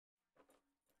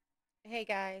Hey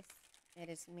guys, it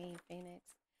is me, Phoenix.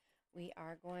 We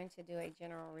are going to do a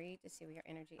general read to see what your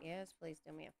energy is. Please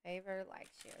do me a favor, like,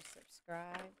 share,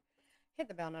 subscribe. Hit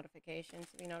the bell notification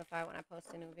to be notified when I post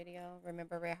a new video.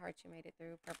 Remember, red hearts, you made it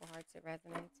through. Purple hearts, it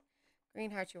resonates. Green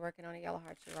hearts, you're working on it. Yellow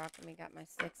hearts, you're rocking me. Got my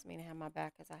six, meaning have my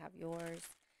back as I have yours.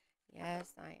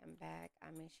 Yes, I am back. I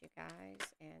miss you guys,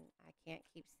 and I can't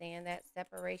keep saying that.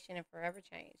 Separation and forever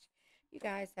change. You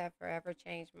guys have forever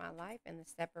changed my life, and the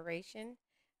separation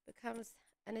becomes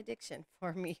an addiction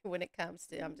for me when it comes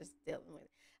to. I'm just dealing with.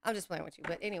 I'm just playing with you,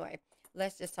 but anyway,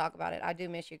 let's just talk about it. I do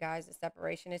miss you guys. The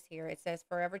separation is here. It says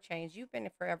forever change. You've been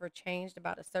forever changed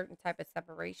about a certain type of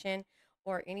separation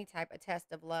or any type of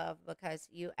test of love because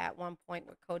you at one point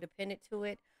were codependent to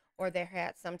it or there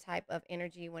had some type of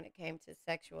energy when it came to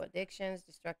sexual addictions,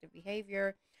 destructive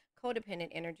behavior, codependent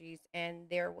energies, and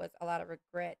there was a lot of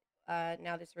regret.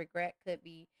 Now, this regret could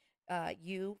be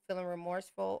you feeling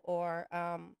remorseful or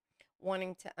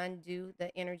wanting to undo the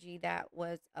energy that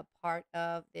was a part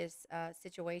of this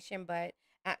situation. But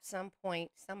at some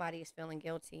point, somebody is feeling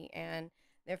guilty, and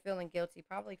they're feeling guilty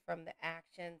probably from the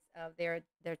actions of their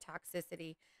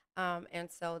toxicity. And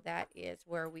so that is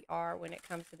where we are when it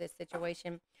comes to this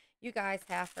situation. You guys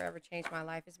have forever changed my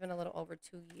life. It's been a little over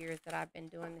 2 years that I've been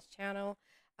doing this channel.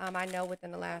 I know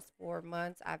within the last 4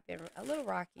 months I've been a little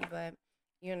rocky, but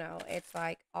it's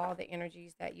like all the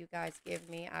energies that you guys give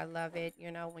me. I love it.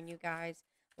 When you guys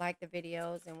like the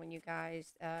videos and when you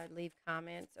guys leave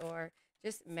comments or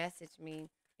just message me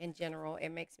in general, it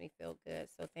makes me feel good.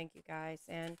 So thank you guys.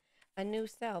 And a new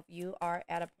self, you are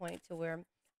at a point to where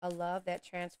a love that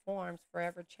transforms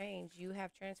forever change. You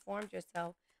have transformed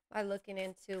yourself by looking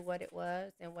into what it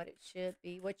was and what it should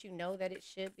be, what you know that it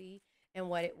should be and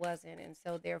what it wasn't. And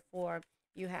so therefore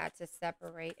you had to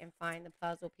separate and find the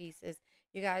puzzle pieces.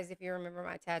 You guys, if you remember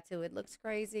my tattoo, it looks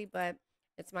crazy, but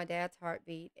it's my dad's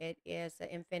heartbeat. It is an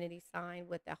infinity sign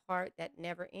with a heart that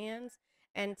never ends.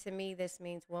 And to me, this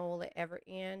means when will it ever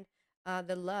end?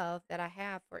 The love that I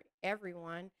have for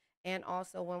everyone. And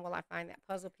also, when will I find that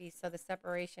puzzle piece? So the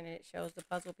separation, and it shows the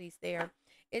puzzle piece there.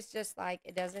 It's just like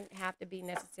it doesn't have to be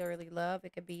necessarily love.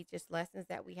 It could be just lessons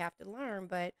that we have to learn.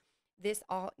 But this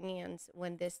all ends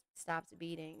when this stops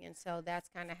beating. And so that's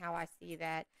kind of how I see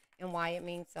that and why it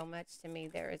means so much to me.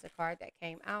 There is a card that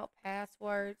came out,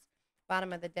 passwords,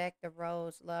 bottom of the deck, the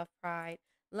rose, love, pride,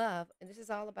 love. And this is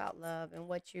all about love and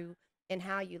what you and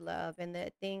how you love and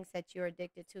the things that you're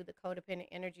addicted to, the codependent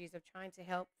energies of trying to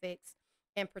help fix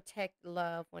and protect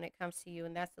love when it comes to you.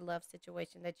 And that's the love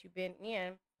situation that you've been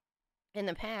in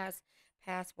the past.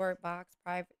 Password box,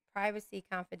 privacy,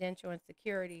 confidential, and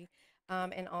security,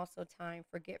 and also time,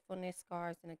 forgetfulness,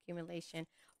 scars, and accumulation.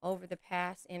 Over the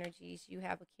past energies, you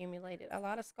have accumulated a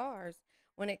lot of scars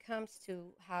when it comes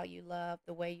to how you love,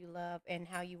 the way you love, and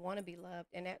how you want to be loved.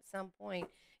 And at some point,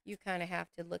 you kind of have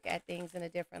to look at things in a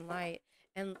different light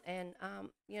and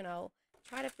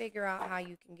try to figure out how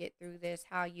you can get through this,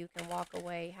 how you can walk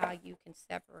away, how you can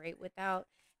separate without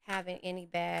having any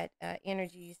bad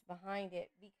energies behind it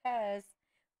because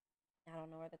I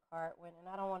don't know where the card went and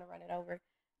I don't want to run it over.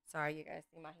 Sorry, you guys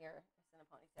see my hair. It's in a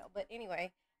ponytail. But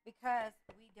anyway, because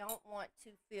we don't want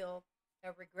to feel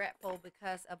regretful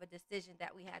because of a decision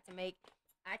that we had to make.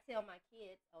 I tell my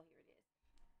kids, oh, here it is.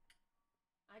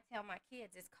 I tell my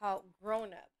kids it's called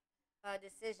grown up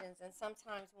decisions. And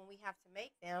sometimes when we have to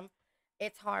make them,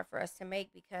 it's hard for us to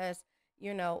make because,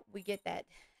 we get that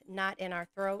knot in our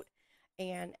throat.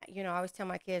 And, I always tell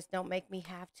my kids, don't make me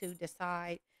have to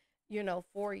decide,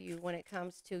 for you when it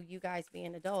comes to you guys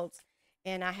being adults.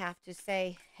 And I have to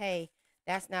say, hey,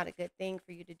 that's not a good thing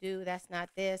for you to do. That's not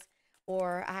this.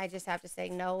 Or I just have to say,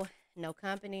 no, no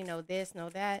company, no this, no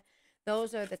that.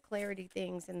 Those are the clarity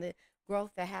things and the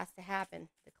growth that has to happen.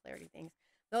 The clarity things.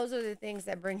 Those are the things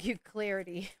that bring you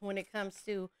clarity when it comes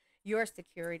to your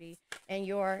security and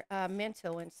your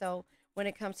mental. And so when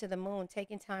it comes to the moon,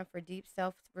 taking time for deep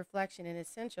self reflection and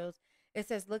essentials, it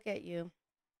says, look at you.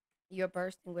 You're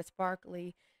bursting with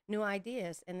sparkly new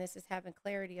ideas. And this is having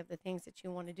clarity of the things that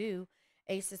you want to do.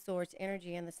 Ace of Swords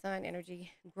energy and the Sun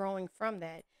energy growing from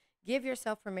that. Give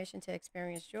yourself permission to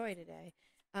experience joy today.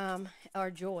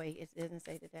 Or joy, it doesn't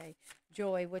say today.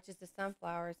 Joy, which is the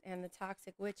sunflowers and the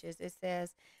toxic witches. It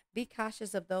says, be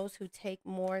cautious of those who take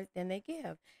more than they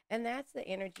give. And that's the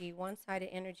energy, one sided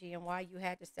energy, and why you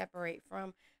had to separate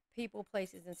from people,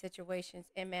 places, and situations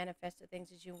and manifest the things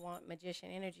that you want. Magician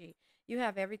energy. You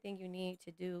have everything you need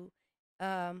to do.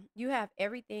 You have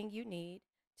everything you need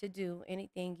to do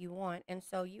anything you want. And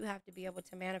so you have to be able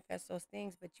to manifest those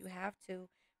things, but you have to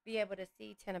be able to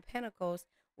see Ten of Pentacles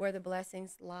where the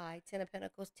blessings lie. 10 of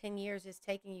Pentacles, 10 years is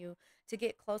taking you to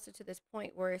get closer to this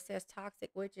point where it says toxic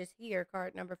witches here,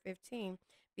 card number 15.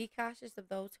 Be cautious of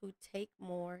those who take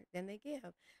more than they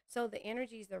give. So the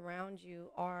energies around you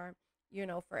are,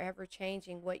 forever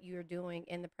changing what you're doing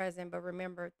in the present. But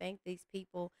remember, thank these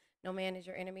people. No man is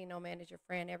your enemy, no man is your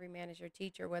friend. Every man is your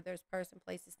teacher, whether it's person,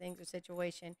 places, things, or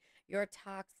situation. Your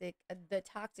the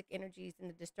toxic energies and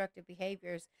the destructive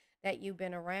behaviors that you've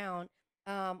been around,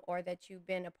 or that you've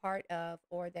been a part of,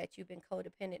 or that you've been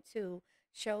codependent to,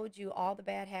 showed you all the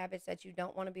bad habits that you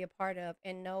don't want to be a part of.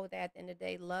 And know that at the end of the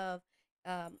day, love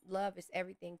is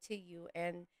everything to you,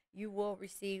 and you will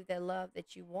receive the love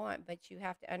that you want. But you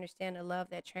have to understand the love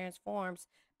that transforms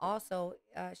also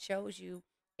shows you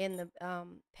in the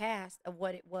past of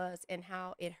what it was and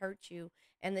how it hurt you.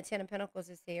 And the 10 of Pentacles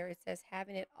is here. It says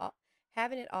having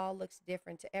it all looks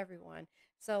different to everyone.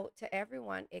 So to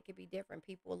everyone, it could be different.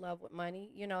 People love with money,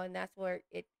 and that's where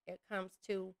it comes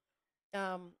to,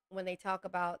 when they talk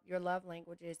about your love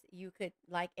languages. You could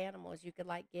like animals, you could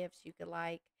like gifts, you could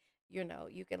like,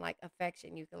 you can like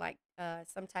affection, you could like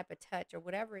some type of touch or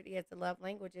whatever it is. The love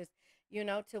languages,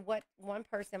 to what one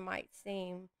person might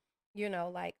seem,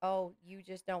 like, oh, you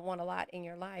just don't want a lot in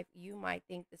your life. You might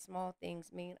think the small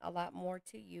things mean a lot more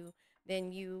to you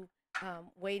than you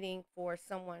waiting for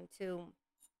someone to,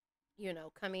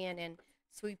 come in and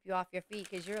sweep you off your feet,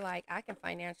 because you're like, I can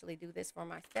financially do this for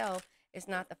myself. It's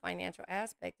not the financial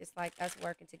aspect, it's like us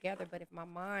working together. But if my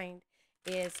mind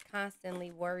is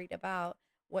constantly worried about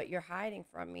what you're hiding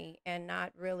from me and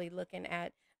not really looking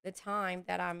at the time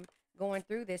that I'm going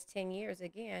through this 10 years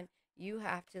again, you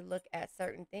have to look at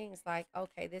certain things like,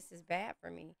 okay, this is bad for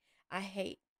me. I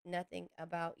hate nothing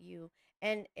about you.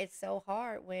 And it's so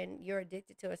hard when you're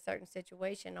addicted to a certain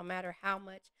situation, no matter how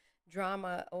much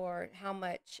drama or how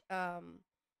much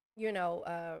you know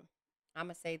I'm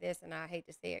gonna say this, and I hate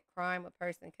to say it, crime a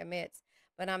person commits.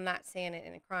 But I'm not saying it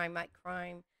in a crime, like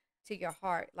crime to your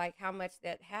heart, like how much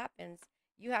that happens.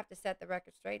 You have to set the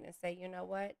record straight and say, you know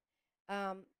what,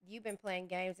 you've been playing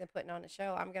games and putting on a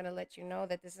show. I'm gonna let you know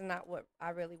that this is not what I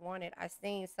really wanted. I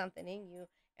seen something in you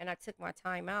and I took my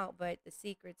time out, but the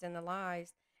secrets and the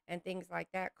lies and things like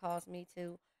that caused me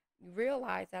to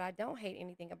realize that I don't hate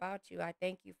anything about you. I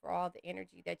thank you for all the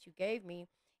energy that you gave me,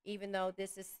 even though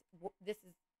this is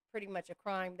pretty much a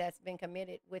crime that's been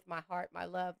committed with my heart, my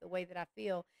love, the way that I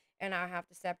feel, and I have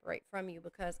to separate from you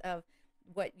because of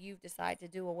what you've decided to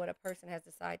do or what a person has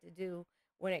decided to do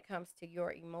when it comes to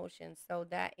your emotions. So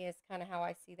that is kind of how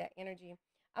I see that energy.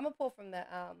 I'm gonna pull from the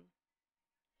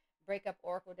breakup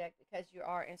oracle deck because you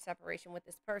are in separation with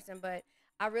this person, but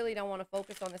I really don't want to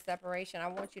focus on the separation. I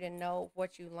want you to know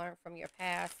what you learned from your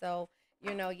past. So,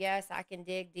 yes, I can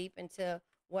dig deep into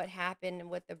what happened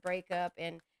with the breakup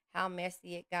and how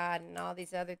messy it got and all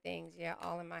these other things. Yeah,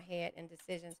 all in my head and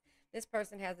decisions. This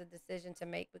person has a decision to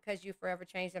make because you forever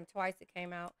changed them. Twice it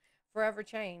came out. Forever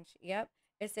change. Yep.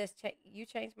 It says, you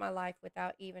changed my life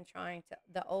without even trying to.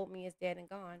 The old me is dead and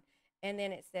gone. And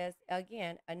then it says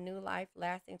again, a new life,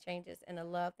 lasting changes, and a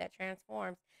love that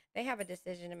transforms. They have a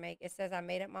decision to make. It says, I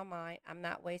made up my mind. I'm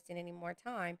not wasting any more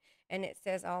time. And it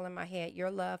says all in my head,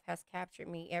 your love has captured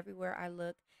me. Everywhere I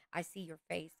look, I see your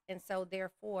face. And so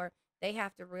therefore, they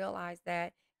have to realize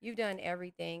that you've done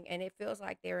everything. And it feels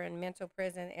like they're in mental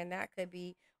prison. And that could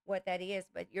be what that is.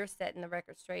 But you're setting the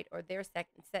record straight, or you're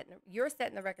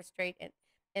setting the record straight,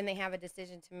 and they have a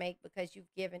decision to make because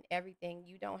you've given everything.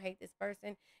 You don't hate this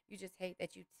person. You just hate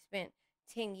that you spent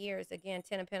 10 years. Again,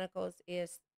 10 of Pentacles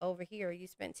is over here. You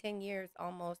spent 10 years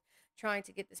almost trying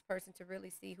to get this person to really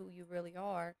see who you really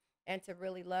are and to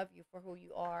really love you for who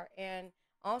you are. And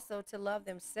also to love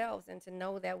themselves and to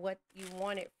know that what you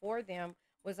wanted for them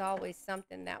was always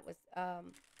something that was,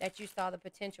 that you saw the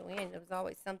potential in. It was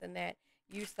always something that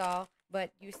you saw,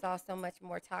 but you saw so much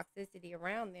more toxicity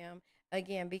around them.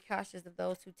 Again, be cautious of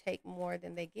those who take more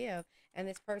than they give. And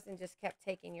this person just kept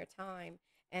taking your time.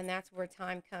 And that's where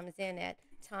time comes in at.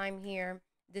 Time here,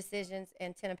 decisions,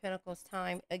 and 10 of Pentacles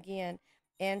time again,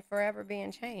 and forever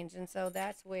being changed. And so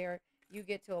that's where you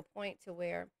get to a point to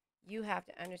where you have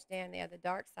to understand the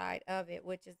dark side of it,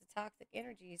 which is the toxic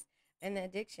energies and the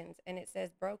addictions. And it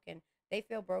says broken. They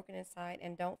feel broken inside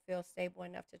and don't feel stable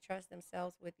enough to trust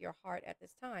themselves with your heart at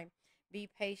this time. Be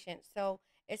patient. So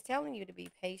it's telling you to be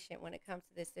patient when it comes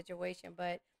to this situation.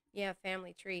 But yeah,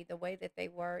 family tree, the way that they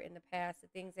were in the past, the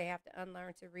things they have to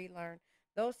unlearn to relearn,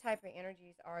 those type of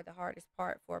energies are the hardest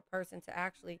part for a person to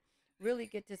actually really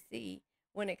get to see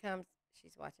when it comes.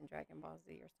 She's watching Dragon Ball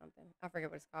Z or something. I forget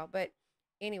what it's called. But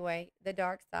anyway, the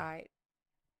dark side.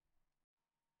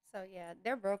 So yeah,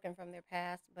 they're broken from their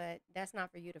past, but that's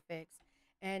not for you to fix.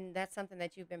 And that's something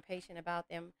that you've been patient about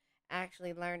them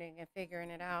actually learning and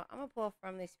figuring it out. I'm going to pull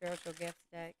from the spiritual gifts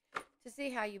deck to see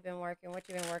how you've been working, what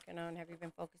you've been working on. Have you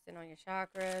been focusing on your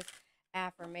chakras,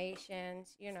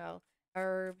 affirmations,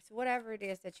 herbs, whatever it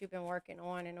is that you've been working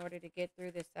on in order to get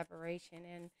through this separation,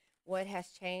 and what has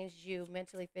changed you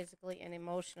mentally, physically, and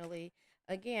emotionally.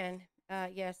 Again,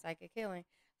 yes, psychic healing.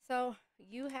 So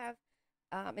you have,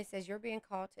 it says you're being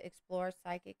called to explore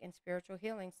psychic and spiritual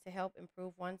healings to help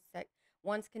improve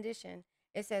one's condition.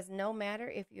 It says no matter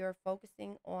if you're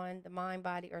focusing on the mind,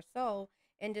 body, or soul,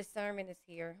 and discernment is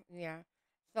here. Yeah.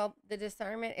 So the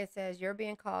discernment, it says you're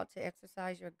being called to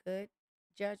exercise your good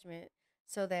judgment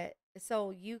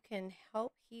so you can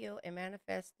help heal and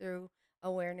manifest through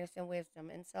awareness and wisdom.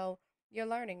 And so you're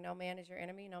learning no man is your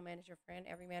enemy, no man is your friend,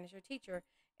 every man is your teacher.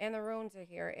 And the runes are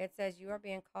here. It says you are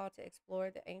being called to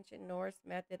explore the ancient Norse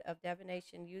method of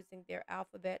divination using their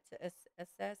alphabet to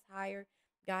assess higher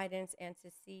guidance and to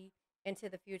see into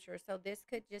the future. So this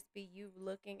could just be you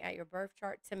looking at your birth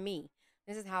chart. To me,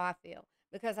 this is how I feel,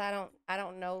 because I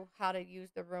don't know how to use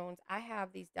the runes. I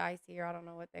have these dice here. I don't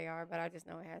know what they are, but I just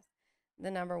know it has the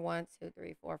number 1, 2,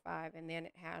 3, 4, 5, and then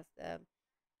it has the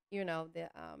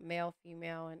male,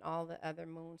 female, and all the other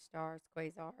moon stars,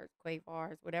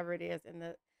 quasars, whatever it is in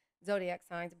the zodiac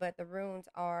signs. But the runes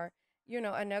are,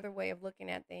 another way of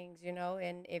looking at things,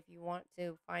 and if you want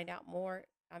to find out more,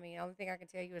 I mean, the only thing I can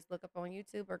tell you is look up on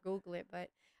YouTube or Google it, but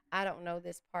I don't know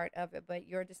this part of it. But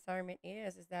your discernment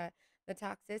is that the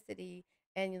toxicity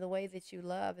and the way that you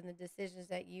love and the decisions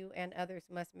that you and others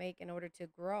must make in order to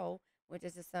grow, which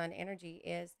is the sun energy,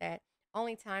 is that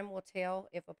only time will tell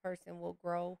if a person will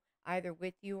grow either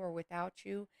with you or without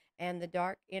you. And the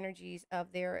dark energies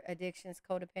of their addictions,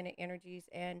 codependent energies,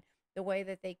 and the way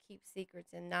that they keep secrets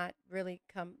and not really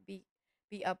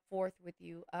be up forth with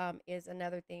you, is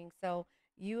another thing. So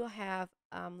you have,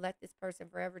 let this person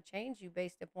forever change you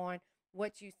based upon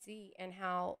what you see and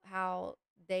how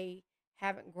they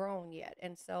haven't grown yet.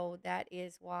 And so that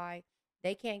is why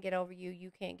they can't get over you, you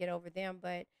can't get over them,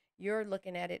 but you're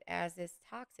looking at it as it's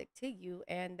toxic to you,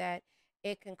 and that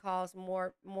it can cause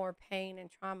more pain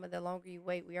and trauma the longer you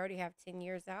wait. We already have 10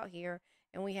 years out here,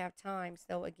 and we have time.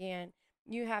 So again,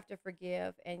 you have to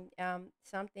forgive, and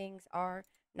some things are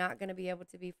not going to be able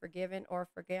to be forgiven or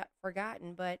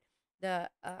forgotten, but the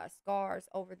scars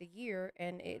over the year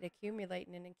and it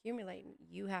accumulating and accumulating,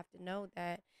 you have to know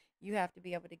that you have to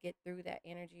be able to get through that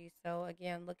energy. So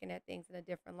again, looking at things in a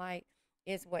different light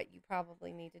is what you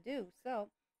probably need to do. So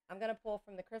I'm going to pull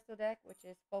from the crystal deck, which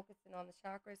is focusing on the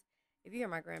chakras. If you hear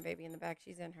my grandbaby in the back,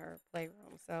 she's in her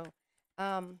playroom. So,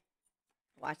 um,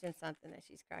 watching something that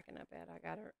she's cracking up at. I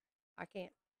got her. I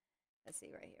can't. Let's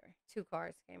see right here. Two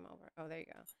cards came over. Oh, there you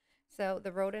go. So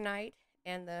the rhodonite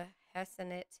and the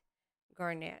hessonite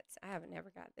garnet. I haven't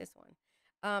never got this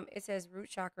one. It says root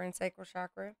chakra and sacral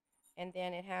chakra. And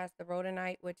then it has the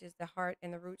rhodonite, which is the heart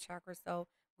and the root chakra. So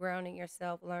grounding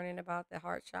yourself, learning about the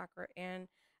heart chakra and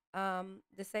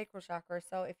the sacral chakra.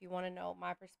 So if you want to know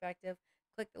my perspective,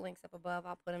 click the links up above.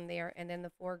 I'll put them there. And then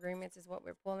the four agreements is what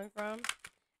we're pulling from.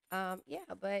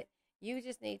 Yeah, but you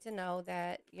just need to know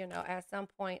that, at some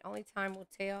point, only time will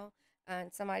tell,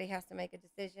 and somebody has to make a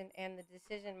decision. And the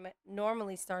decision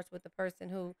normally starts with the person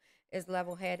who is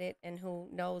level headed and who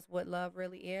knows what love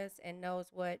really is and knows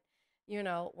what,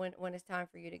 when it's time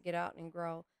for you to get out and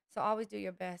grow. So always do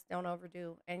your best, don't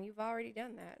overdo. And you've already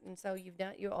done that. And so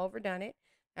you've overdone it.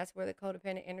 That's where the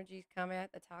codependent energies come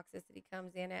at, the toxicity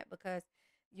comes in at, because,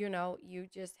 you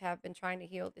just have been trying to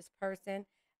heal this person.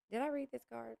 Did I read this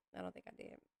card? I don't think I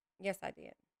did. Yes, I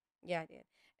did. Yeah, I did.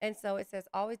 And so it says,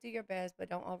 always do your best, but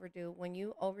don't overdo. When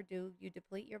you overdo, you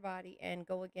deplete your body and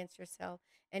go against yourself,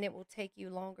 and it will take you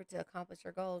longer to accomplish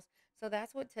your goals. So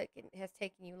that's what has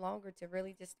taken you longer to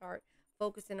really just start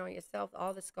focusing on yourself,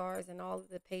 all the scars and all of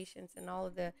the patience and all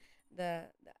of the the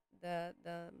the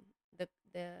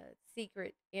the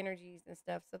secret energies and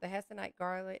stuff. So the Hessonite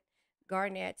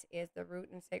garnet is the root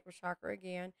and sacral chakra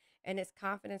again, and it's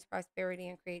confidence, prosperity,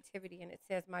 and creativity. And it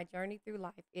says, my journey through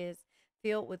life is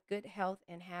filled with good health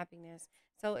and happiness.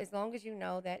 So as long as you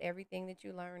know that everything that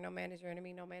you learn, no man is your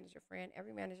enemy, no man is your friend,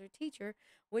 every man is your teacher,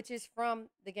 which is from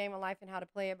The Game of Life and How to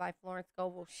Play It by Florence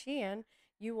Scovel Shinn,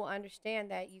 you will understand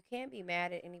that you can't be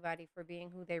mad at anybody for being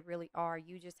who they really are.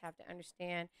 You just have to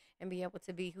understand and be able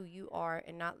to be who you are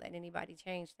and not let anybody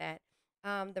change that.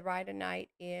 The rhyodite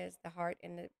is the heart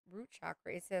and the root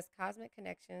chakra. It says cosmic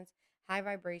connections, high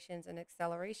vibrations, and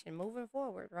acceleration. Moving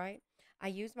forward, right? I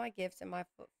use my gifts and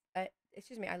I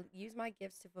use my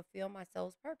gifts to fulfill my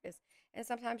soul's purpose. And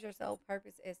sometimes your soul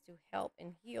purpose is to help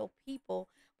and heal people,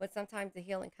 but sometimes the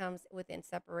healing comes within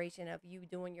separation of you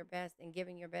doing your best and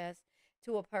giving your best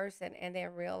to a person and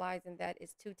then realizing that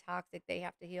it's too toxic, they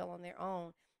have to heal on their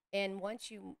own. And once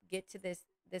you get to this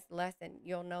lesson,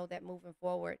 you'll know that moving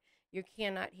forward, you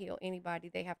cannot heal anybody.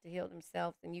 They have to heal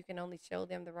themselves, and you can only show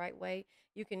them the right way.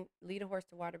 You can lead a horse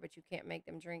to water, but you can't make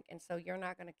them drink. And so you're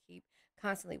not going to keep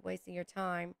constantly wasting your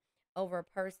time over a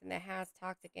person that has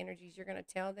toxic energies. You're going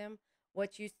to tell them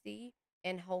what you see,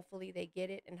 and hopefully they get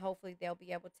it, and hopefully they'll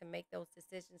be able to make those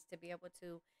decisions to be able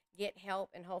to get help,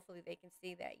 and hopefully they can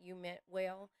see that you meant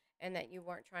well and that you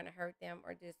weren't trying to hurt them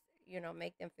or just,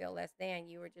 make them feel less than.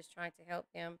 You were just trying to help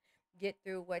them get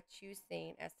through what you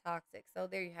seen as toxic. So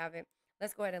there you have it.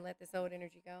 Let's go ahead and let this old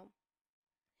energy go.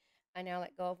 I now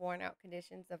let go of worn out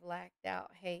conditions of lack,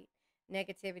 doubt, hate,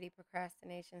 negativity,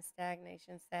 procrastination,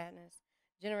 stagnation, sadness,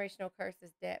 generational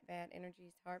curses, debt, bad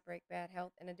energies, heartbreak, bad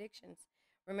health, and addictions.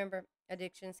 Remember,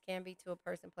 addictions can be to a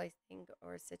person, place, thing,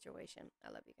 or a situation.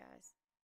 I love you guys.